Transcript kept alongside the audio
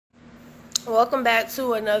Welcome back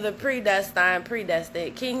to another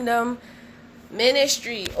Predestined Kingdom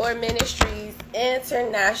Ministry or Ministries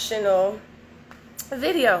International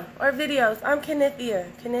video or videos. I'm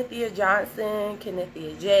Kennethia Johnson,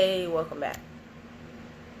 Kennethia J. Welcome back.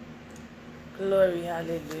 Glory,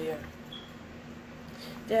 hallelujah.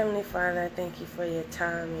 Dear Heavenly Father, I thank you for your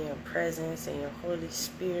time and your presence and your Holy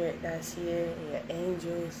Spirit that's here and your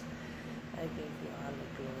angels. I give you all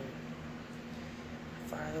the glory.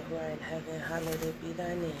 Father who art in heaven, hallowed be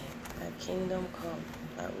thy name. Thy kingdom come,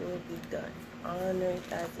 thy will be done, on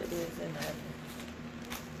earth as it is in heaven.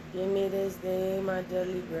 Give me this day my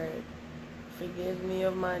daily bread. Forgive me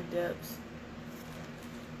of my debts.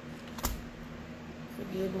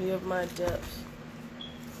 Forgive me of my debts,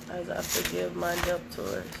 as I forgive my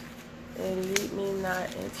debtors. And lead me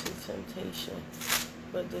not into temptation,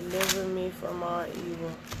 but deliver me from all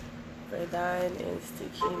evil. For thine is the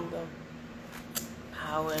kingdom,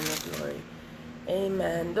 power, and the glory.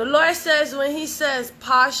 Amen. The Lord says, when he says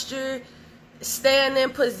posture, stand in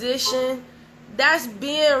position, that's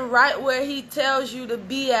being right where he tells you to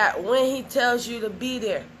be at when he tells you to be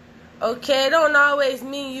there. Okay, it don't always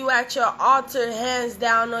mean you at your altar, hands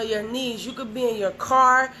down on your knees. You could be in your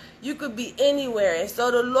car. You could be anywhere. And so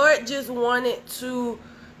the Lord just wanted to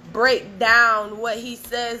break down what he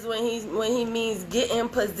says when he means get in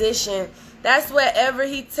position. That's wherever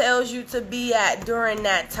he tells you to be at during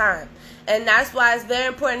that time. And that's why it's very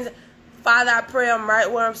important. Father, I pray I'm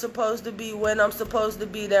right where I'm supposed to be, when I'm supposed to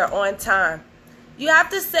be there on time. You have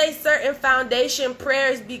to say certain foundation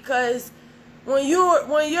prayers because when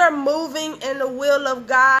you're moving in the will of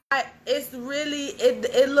God, it's really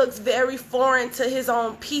it looks very foreign to his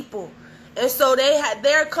own people. And so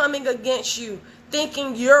they're coming against you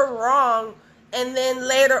thinking you're wrong, and then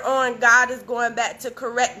later on God is going back to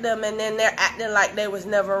correct them, and then they're acting like they was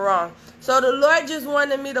never wrong. So the Lord just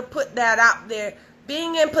wanted me to put that out there.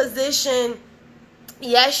 Being in position,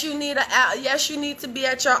 yes, you need to be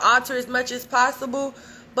at your altar as much as possible.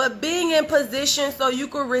 But being in position so you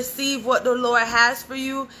can receive what the Lord has for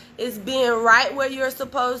you is being right where you're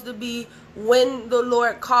supposed to be when the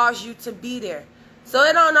Lord calls you to be there. So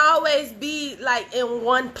it don't always be like in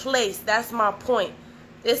one place. That's my point.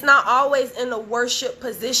 It's not always in the worship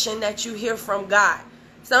position that you hear from God.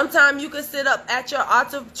 Sometimes you could sit up at your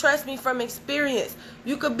altar. Trust me from experience.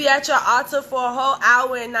 You could be at your altar for a whole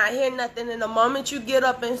hour and not hear nothing. And the moment you get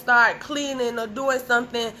up and start cleaning or doing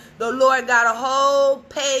something, the Lord got a whole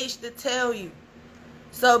page to tell you.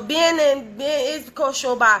 So being is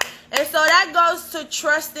koshoba. And so that goes to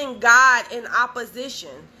trusting God in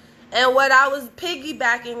opposition. And what I was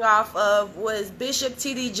piggybacking off of was Bishop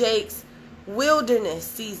T.D. Jakes' wilderness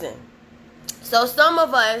season. So some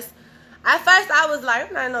of us, at first I was like,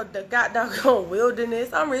 I'm not in no goddamn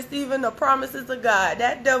wilderness. I'm receiving the promises of God.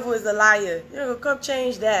 That devil is a liar. You're going to come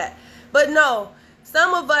change that. But no,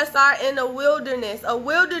 some of us are in a wilderness. A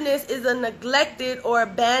wilderness is a neglected or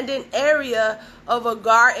abandoned area of a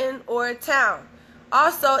garden or a town.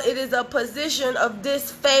 Also, it is a position of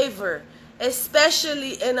disfavor,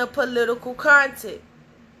 especially in a political context.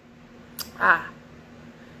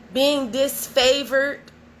 Being disfavored,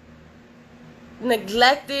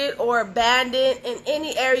 neglected, or abandoned in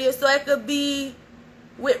any area. So it could be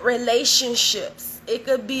with relationships. It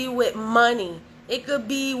could be with money. It could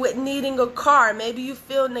be with needing a car. Maybe you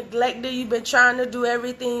feel neglected. You've been trying to do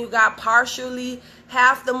everything. You got partially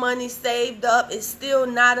half the money saved up. It's still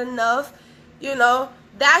not enough. You know,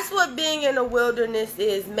 that's what being in the wilderness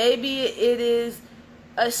is. Maybe it is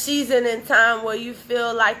a season in time where you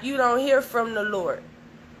feel like you don't hear from the Lord,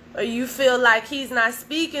 or you feel like he's not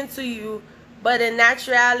speaking to you. But in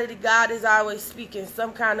naturality, God is always speaking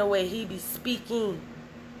some kind of way. He be speaking.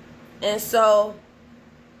 And so,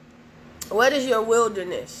 what is your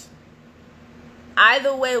wilderness?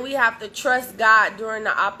 Either way, we have to trust God during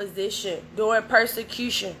the opposition, during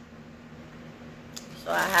persecution.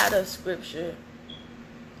 So I had a scripture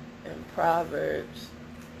in Proverbs.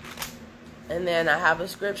 And then I have a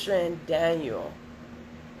scripture in Daniel.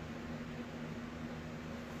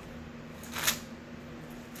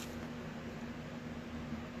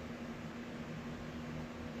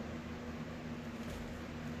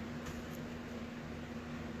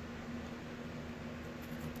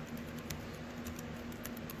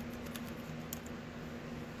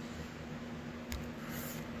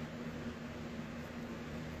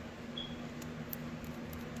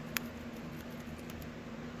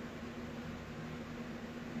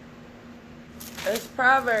 It's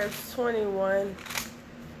Proverbs 21,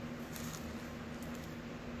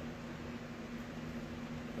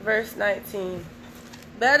 verse 19.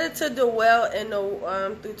 Better to dwell in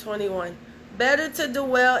the through 21. Better to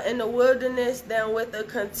dwell in the wilderness than with a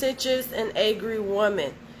contentious and angry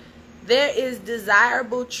woman. There is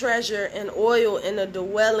desirable treasure and oil in the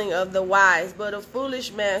dwelling of the wise, but a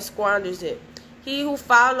foolish man squanders it. He who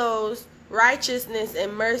follows righteousness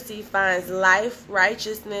and mercy finds life,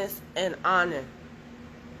 righteousness, and honor.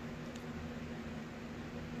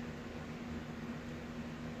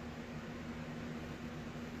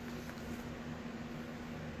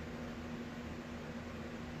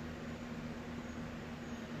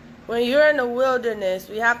 When you're in the wilderness,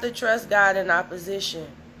 we have to trust God in opposition.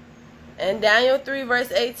 And Daniel 3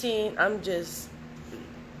 verse 18, I'm just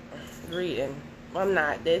reading. I'm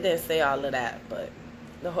not. They didn't say all of that, but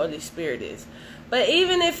the Holy Spirit is. But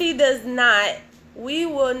even if he does not, we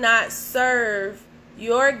will not serve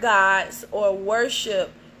your gods or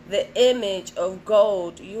worship the image of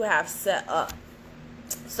gold you have set up.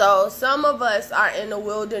 So some of us are in the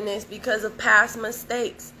wilderness because of past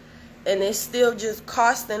mistakes. And it's still just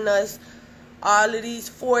costing us all of these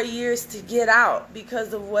 4 years to get out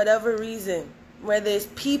because of whatever reason. Whether it's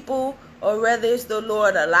people or whether it's the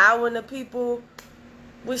Lord allowing the people,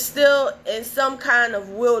 we're still in some kind of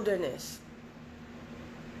wilderness.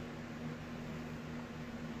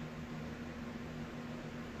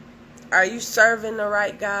 Are you serving the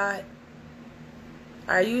right God?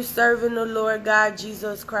 Are you serving the Lord God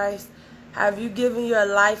Jesus Christ? Have you given your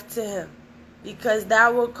life to him? Because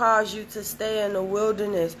that will cause you to stay in the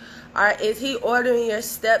wilderness. Is he ordering your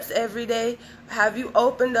steps every day? Have you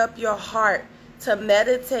opened up your heart to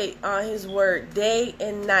meditate on his word day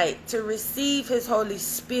and night, to receive his Holy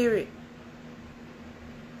Spirit?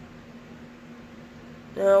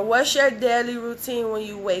 Now, what's your daily routine when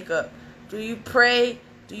you wake up? Do you pray?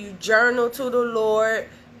 Do you journal to the Lord?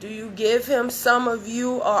 Do you give him some of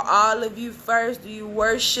you or all of you first? Do you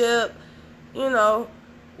worship? You know,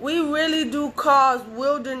 we really do cause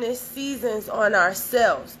wilderness seasons on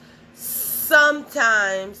ourselves.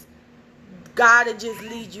 Sometimes God will just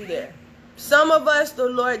lead you there. Some of us, the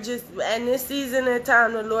Lord just, and this season and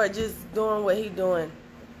time, the Lord just doing what he doing.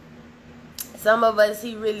 Some of us,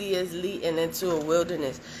 he really is leading into a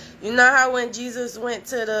wilderness. You know how when Jesus went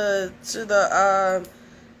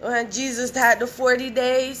when Jesus had the 40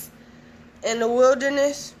 days in the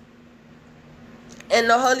wilderness, and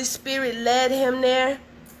the Holy Spirit led him there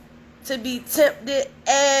to be tempted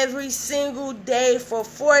every single day for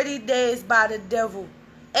 40 days by the devil.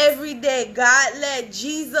 Every day, God led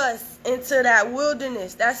Jesus into that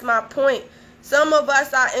wilderness. That's my point. Some of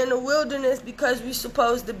us are in the wilderness because we're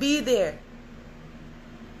supposed to be there.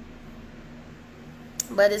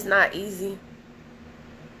 But it's not easy.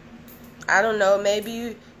 I don't know,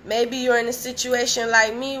 maybe you're in a situation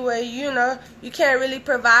like me where, you know, you can't really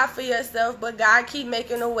provide for yourself, but God keep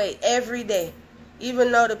making a way every day.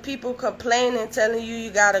 Even though the people complaining, telling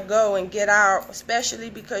you got to go and get out,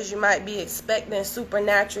 especially because you might be expecting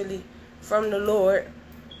supernaturally from the Lord.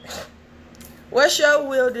 What's your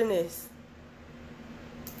wilderness?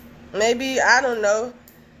 Maybe, I don't know.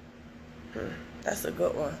 That's a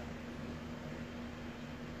good one.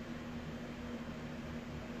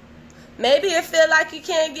 Maybe it feel like you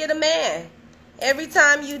can't get a man. Every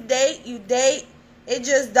time you date, it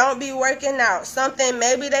just don't be working out. Something,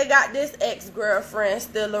 maybe they got this ex-girlfriend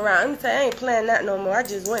still around. I ain't playing that no more. I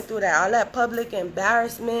just went through that. All that public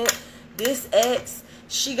embarrassment. This ex,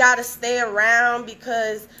 she got to stay around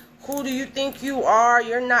because who do you think you are?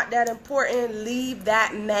 You're not that important. Leave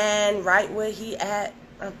that man right where he at.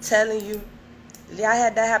 I'm telling you. I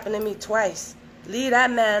had that happen to me twice. Leave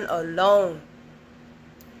that man alone.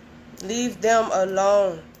 Leave them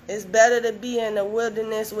alone. It's better to be in the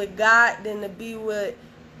wilderness with God than to be with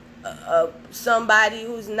somebody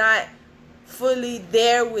who's not fully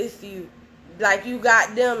there with you. Like you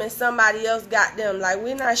got them and somebody else got them. Like,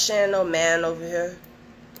 we're not sharing no man over here.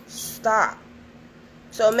 Stop.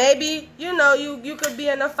 So maybe, you know, you could be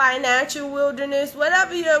in a financial wilderness.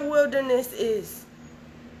 Whatever your wilderness is.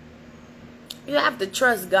 You have to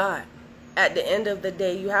trust God. At the end of the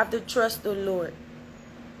day, you have to trust the Lord.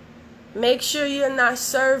 Make sure you're not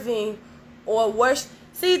serving or worse.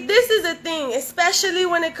 See, this is a thing, especially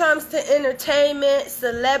when it comes to entertainment,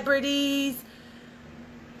 celebrities.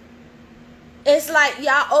 It's like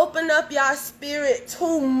y'all open up y'all spirit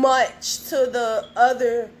too much to the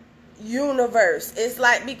other universe. It's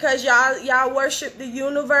like because y'all worship the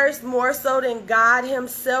universe more so than God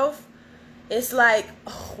himself. It's like,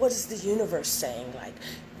 oh, what is the universe saying? Like,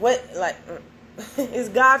 what? Like, it's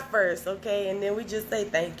God first, okay? And then we just say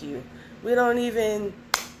thank you. We don't even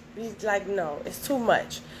be like, no, it's too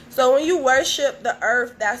much. So when you worship the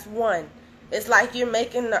earth, that's one. It's like you're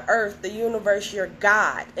making the earth, the universe, your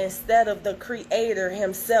God, instead of the creator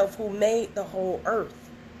himself who made the whole earth.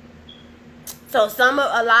 So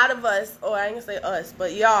a lot of us, or I ain't gonna say us,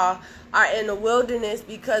 but y'all are in the wilderness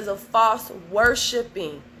because of false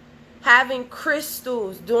worshiping, having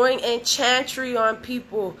crystals, doing enchantry on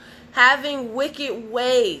people, having wicked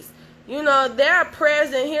ways. You know, there are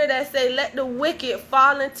prayers in here that say, let the wicked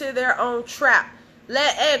fall into their own trap.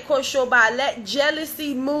 Let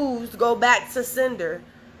jealousy moves go back to sender.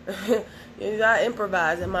 You gotta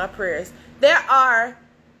improvise in my prayers.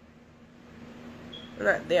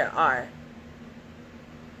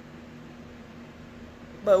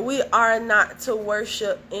 But we are not to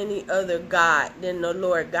worship any other God than the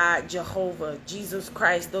Lord God Jehovah, Jesus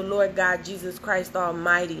Christ, the Lord God Jesus Christ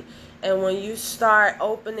Almighty. And when you start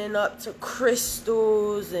opening up to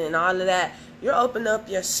crystals and all of that, you're opening up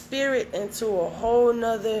your spirit into a whole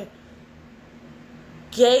nother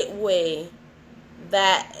gateway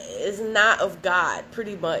that is not of God,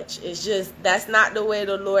 pretty much. It's just, that's not the way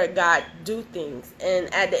the Lord God do things.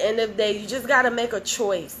 And at the end of the day, you just got to make a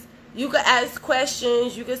choice. You can ask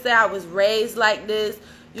questions. You can say, I was raised like this.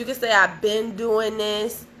 You can say, I've been doing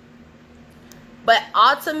this. But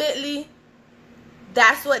ultimately,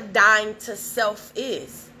 that's what dying to self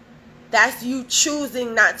is. That's you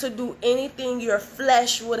choosing not to do anything your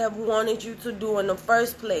flesh would have wanted you to do in the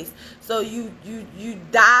first place. So you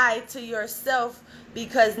die to yourself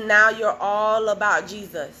because now you're all about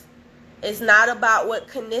Jesus. It's not about what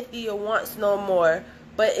Kenithia wants no more.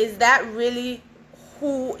 But is that really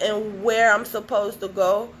who and where I'm supposed to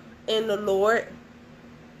go in the Lord?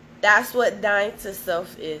 That's what dying to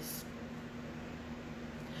self is.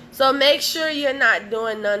 So make sure you're not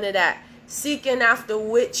doing none of that. Seeking after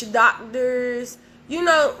witch doctors. You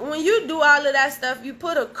know, when you do all of that stuff, you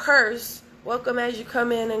put a curse. Welcome as you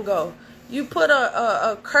come in and go. You put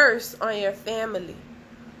a curse on your family.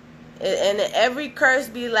 And every curse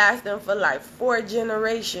be lasting for like 4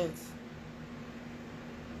 generations.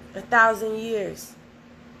 1,000 years.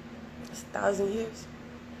 It's 1,000 years.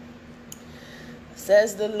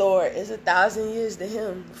 Says the Lord. It's 1,000 years to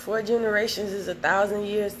him. 4 generations is 1,000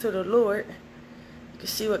 years to the Lord. You can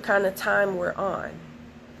see what kind of time we're on.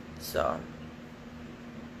 So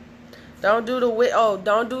don't do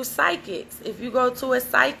don't do psychics. If you go to a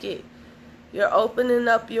psychic, you're opening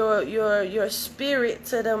up your spirit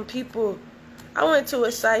to them people. I went to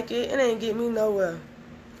a psychic. It ain't get me nowhere.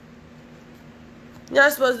 You're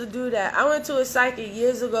not supposed to do that. I went to a psychic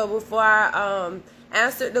years ago before I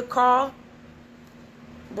answered the call.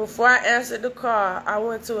 Before I answered the call, I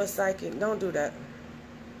went to a psychic. Don't do that.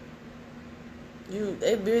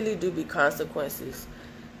 It really do be consequences.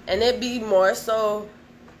 And it be more so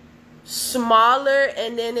smaller,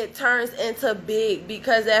 and then it turns into big.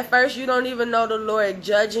 Because at first you don't even know the Lord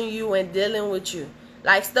judging you and dealing with you.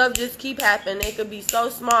 Like stuff just keep happening. It could be so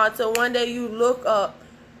small till one day you look up.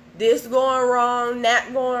 This going wrong,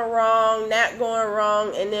 that going wrong, that going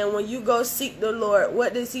wrong. And then when you go seek the Lord,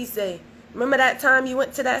 what does he say? Remember that time you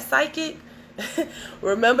went to that psychic?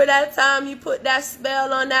 Remember that time you put that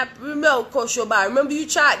spell on that? Remember you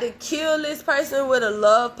tried to kill this person with a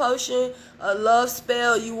love potion, a love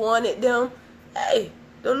spell. You wanted them. Hey,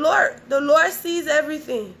 the Lord sees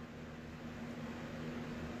everything.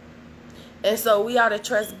 And so we ought to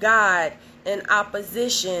trust God in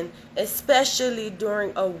opposition, especially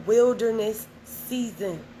during a wilderness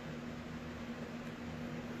season.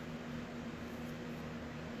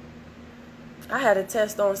 I had a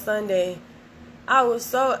test on Sunday. I was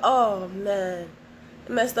so, oh man,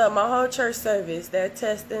 it messed up my whole church service. That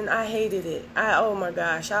testing, I hated it. Oh my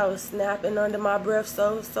gosh, I was snapping under my breath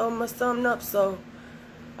so much something up. So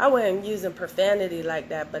I wasn't using profanity like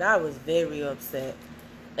that, but I was very upset.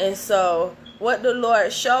 And so what the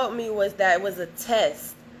Lord showed me was that it was a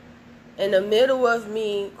test. In the middle of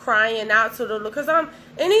me crying out to the Lord, because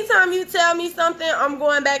anytime you tell me something, I'm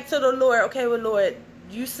going back to the Lord. Okay, well, Lord,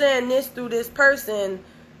 you saying this through this person.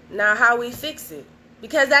 Now how we fix it?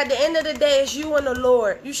 Because at the end of the day, it's you and the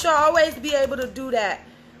Lord. You should always be able to do that.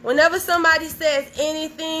 Whenever somebody says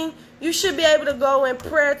anything, you should be able to go in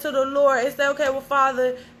prayer to the Lord and say, okay, well,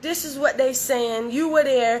 Father, this is what they're saying. You were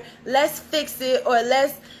there. Let's fix it, or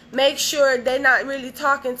let's make sure they're not really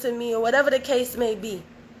talking to me, or whatever the case may be.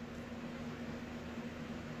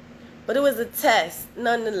 But it was a test,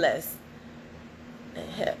 nonetheless.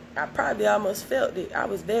 I probably almost felt it. I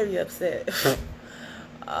was very upset.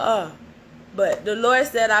 But the Lord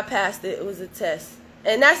said I passed it. It was a test.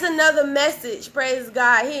 And that's another message, praise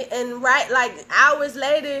God. Like hours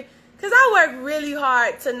later, because I work really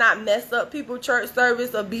hard to not mess up people's church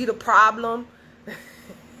service or be the problem.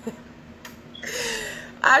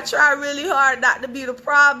 I try really hard not to be the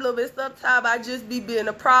problem, and sometimes I just be being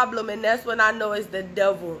a problem, and that's when I know it's the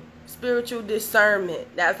devil. Spiritual discernment.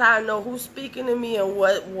 That's how I know who's speaking to me and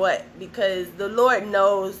what. Because the Lord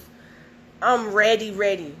knows I'm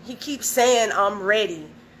ready. He keeps saying I'm ready.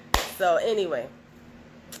 So anyway,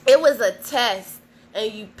 it was a test,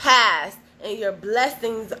 and you passed, and your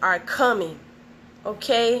blessings are coming.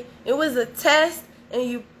 Okay? It was a test,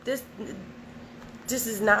 and this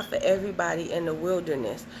is not for everybody in the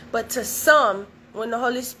wilderness. But to some, when the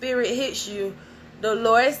Holy Spirit hits you, the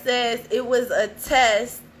Lord says it was a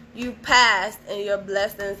test, you passed, and your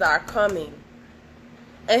blessings are coming.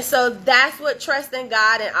 And so that's what trusting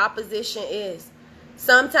God in opposition is.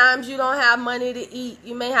 Sometimes you don't have money to eat.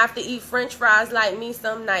 You may have to eat French fries like me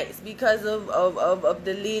some nights because of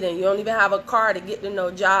the leading. You don't even have a car to get to no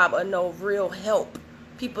job or no real help.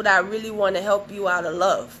 People that really want to help you out of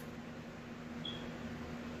love.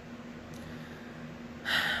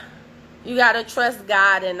 You got to trust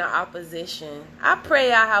God in the opposition. I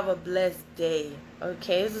pray I have a blessed day.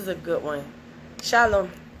 Okay, this is a good one.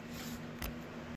 Shalom.